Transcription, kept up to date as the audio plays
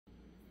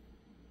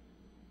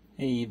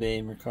Hey eBay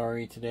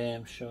Mercari, today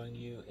I'm showing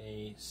you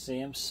a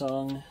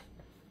Samsung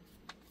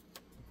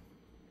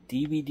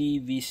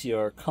DVD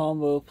VCR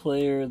combo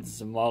player. This is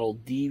a model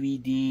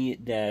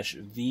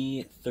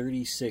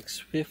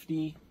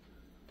DVD-V3650.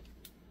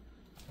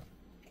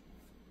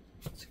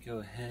 Let's go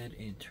ahead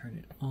and turn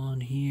it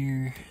on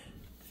here.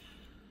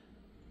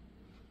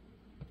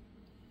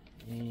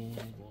 And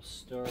we'll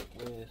start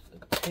with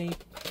a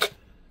tape.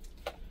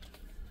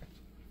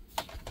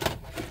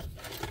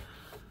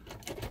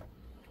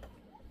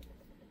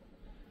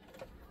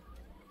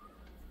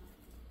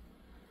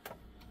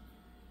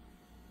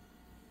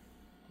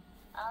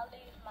 I'll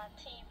leave my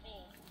TV.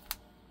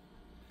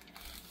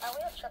 I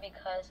will try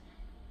because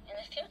in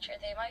the future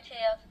they might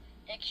have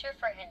a cure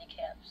for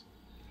handicaps.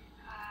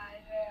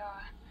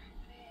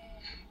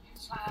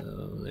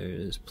 So there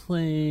it is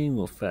playing.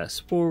 We'll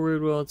fast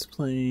forward while it's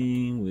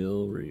playing.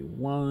 We'll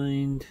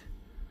rewind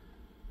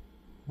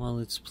while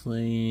it's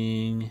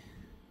playing.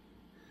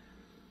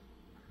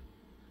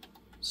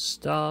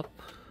 Stop.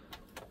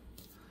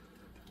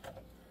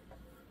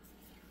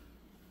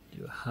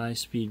 Do a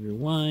high-speed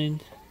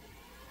rewind.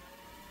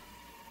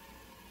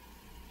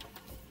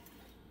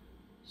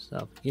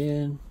 Stop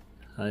again.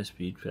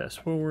 High-speed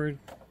fast forward.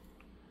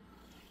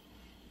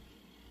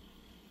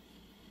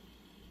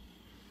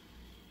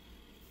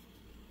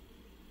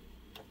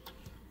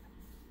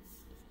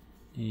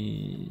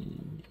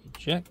 And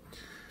eject.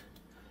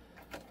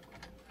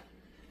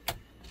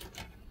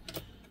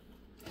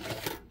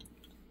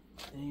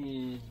 And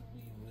we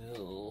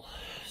will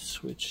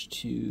switch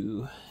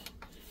to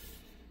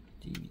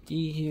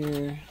DVD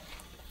here.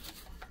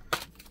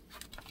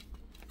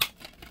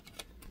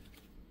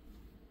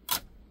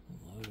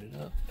 Load it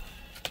up.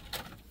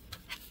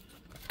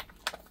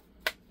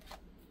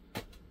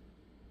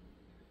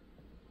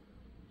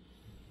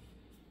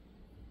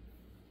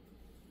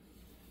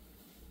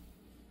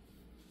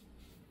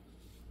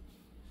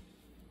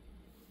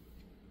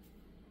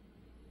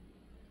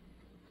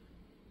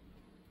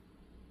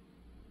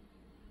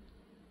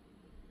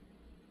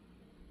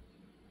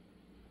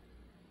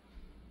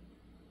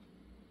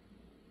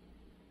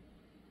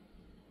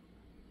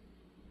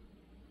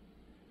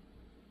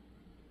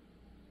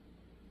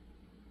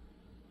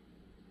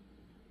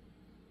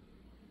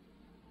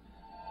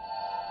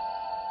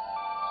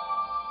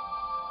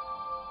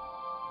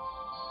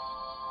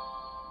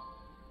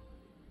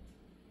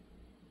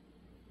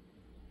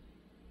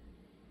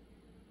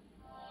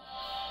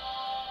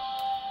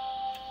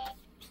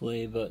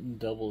 Play button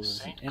doubles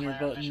as an enter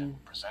button.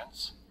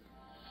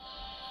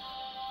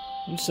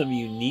 There's some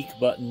unique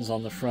buttons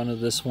on the front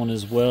of this one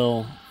as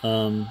well.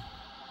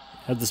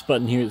 Have this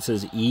button here that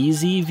says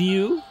Easy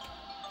View.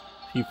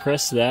 If you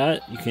press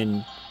that, you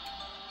can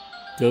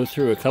go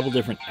through a couple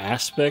different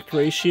aspect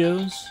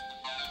ratios.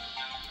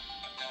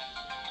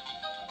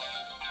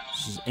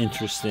 This is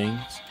interesting.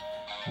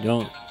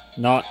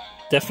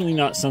 Definitely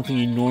not something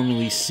you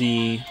normally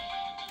see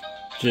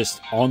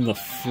just on the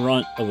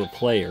front of a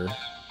player.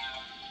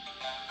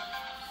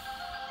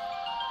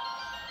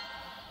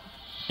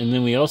 And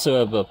then we also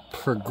have a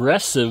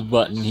progressive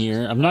button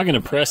here. I'm not going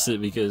to press it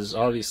because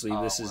obviously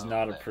this is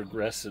not a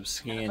progressive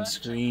scan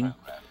screen.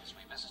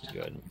 Let's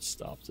go ahead and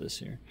stop this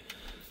here.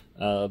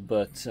 I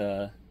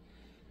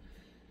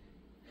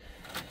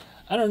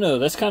don't know.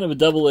 That's kind of a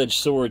double-edged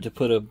sword to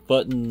put a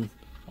button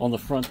on the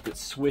front that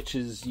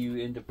switches you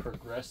into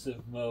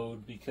progressive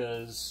mode,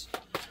 because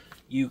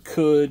you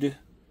could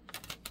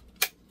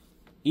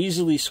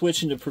easily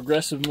switch into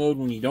progressive mode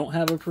when you don't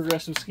have a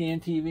progressive scan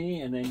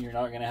TV, and then you're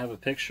not going to have a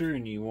picture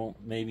and you won't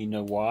maybe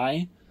know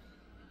why.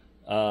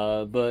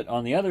 But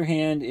on the other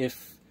hand,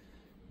 if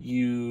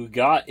you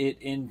got it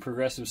in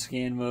progressive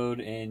scan mode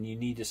and you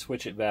need to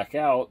switch it back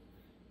out,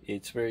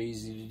 it's very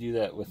easy to do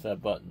that with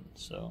that button.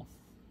 So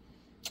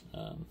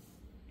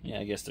yeah,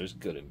 I guess there's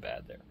good and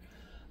bad there.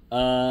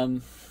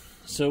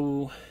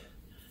 So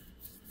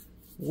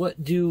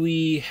what do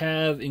we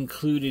have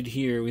included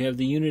here? We have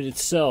the unit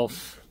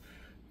itself.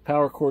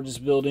 Power cord is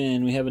built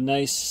in. We have a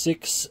nice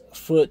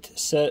 6-foot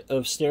set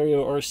of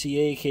stereo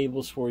RCA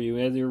cables for you.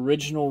 We have the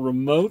original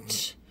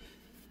remote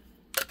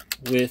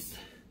with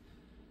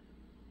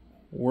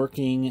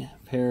working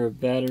pair of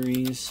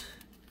batteries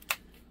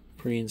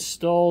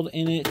pre-installed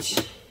in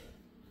it.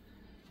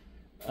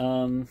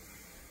 As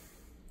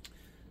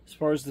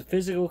far as the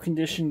physical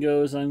condition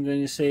goes, I'm going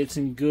to say it's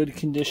in good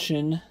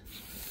condition.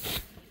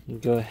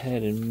 Go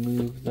ahead and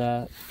move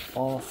that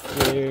off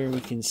there. We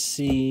can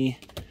see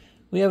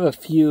we have a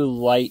few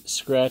light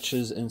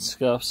scratches and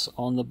scuffs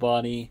on the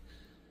body,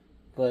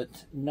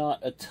 but not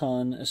a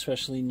ton,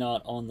 especially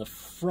not on the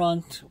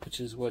front, which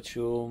is what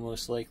you'll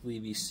most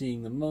likely be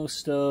seeing the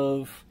most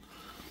of.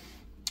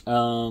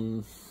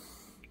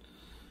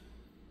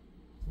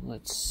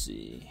 Let's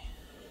see.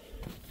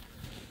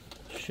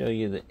 Show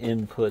you the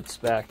inputs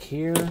back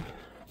here.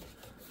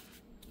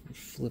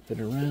 Flip it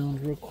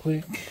around real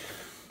quick.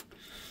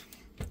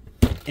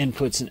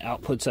 Inputs and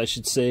outputs, I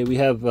should say. We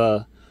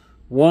have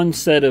one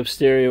set of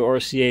stereo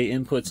RCA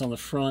inputs on the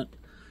front.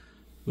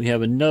 We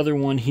have another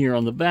one here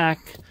on the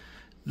back.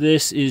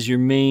 This is your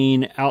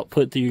main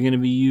output that you're going to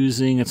be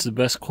using. It's the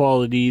best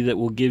quality that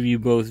will give you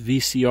both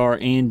VCR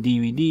and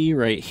DVD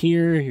right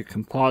here. Your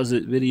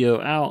composite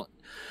video out,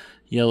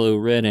 yellow,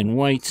 red, and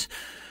white.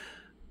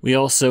 We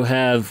also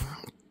have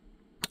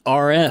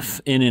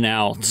RF in and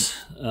out,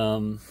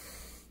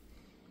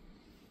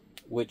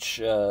 which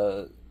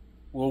will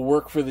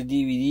work for the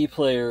DVD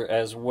player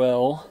as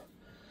well.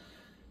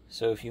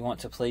 So if you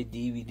want to play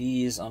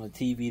DVDs on a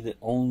TV that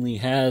only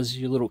has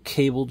your little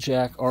cable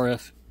jack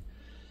RF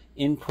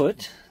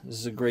input, this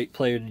is a great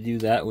player to do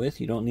that with.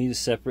 You don't need a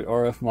separate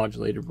RF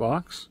modulator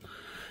box.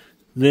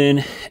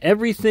 Then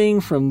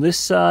everything from this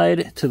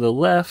side to the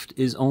left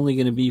is only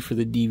going to be for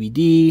the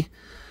DVD.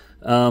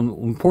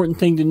 Important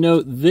thing to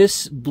note,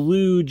 this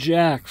blue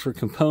jack for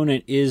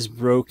component is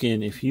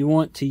broken. If you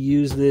want to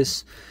use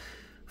this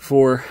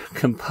for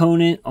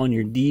component on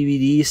your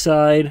DVD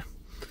side,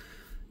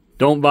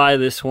 don't buy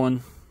this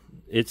one.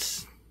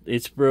 It's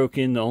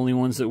broken. The only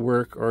ones that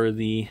work are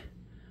the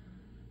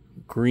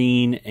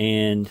green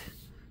and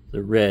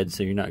the red,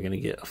 so you're not going to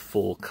get a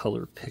full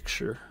color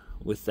picture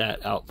with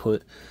that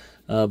output.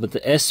 But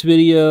the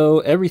S-Video,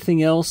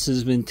 everything else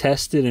has been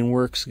tested and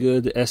works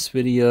good. The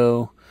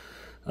S-Video,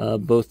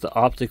 both the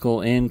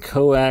optical and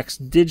coax,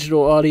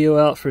 digital audio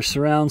out for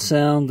surround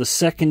sound, the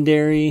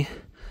secondary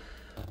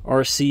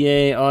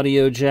RCA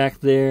audio jack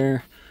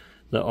there,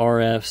 the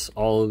RFs,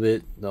 all of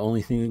it. The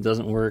only thing that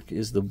doesn't work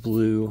is the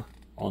blue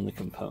on the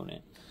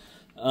component.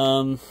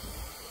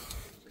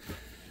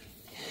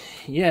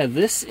 Yeah,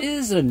 this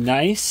is a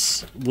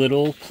nice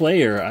little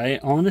player. I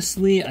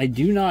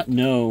do not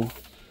know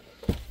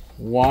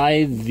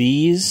why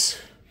these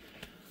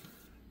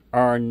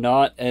are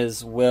not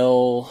as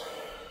well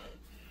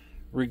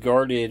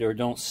regarded or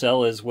don't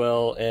sell as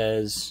well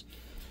as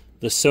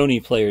the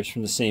Sony players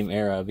from the same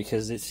era,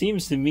 because it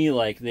seems to me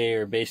like they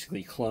are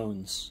basically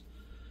clones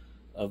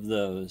of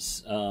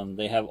those.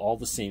 They have all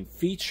the same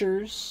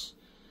features.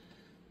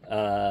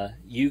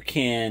 You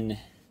can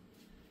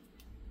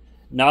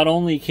not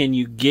only can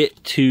you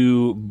get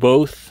to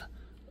both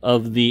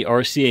of the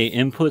RCA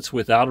inputs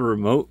without a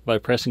remote by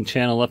pressing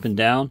channel up and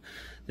down,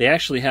 they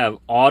actually have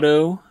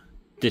auto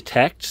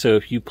detect, so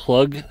if you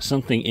plug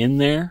something in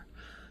there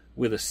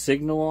with a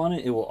signal on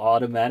it, it will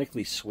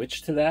automatically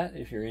switch to that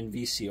if you're in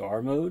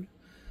VCR mode.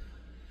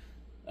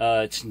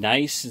 It's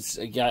nice. It's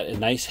got a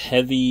nice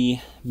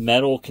heavy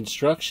metal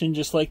construction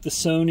just like the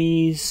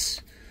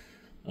Sony's.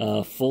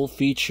 Full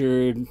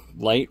featured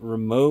light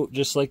remote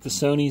just like the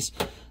Sony's.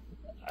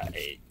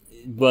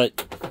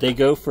 But they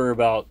go for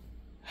about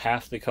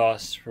half the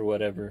cost for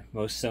whatever.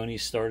 Most Sonys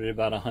start at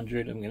about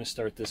 $100. I'm going to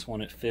start this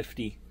one at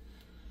 $50.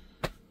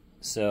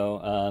 So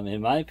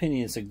in my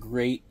opinion, it's a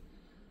great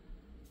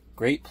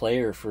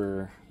player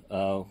for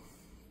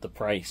the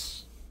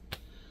price.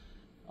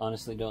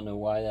 Honestly, don't know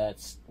why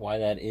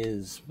that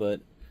is, but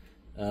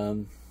I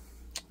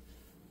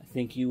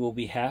think you will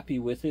be happy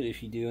with it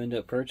if you do end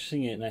up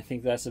purchasing it. And I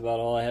think that's about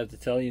all I have to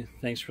tell you.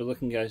 Thanks for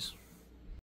looking, guys.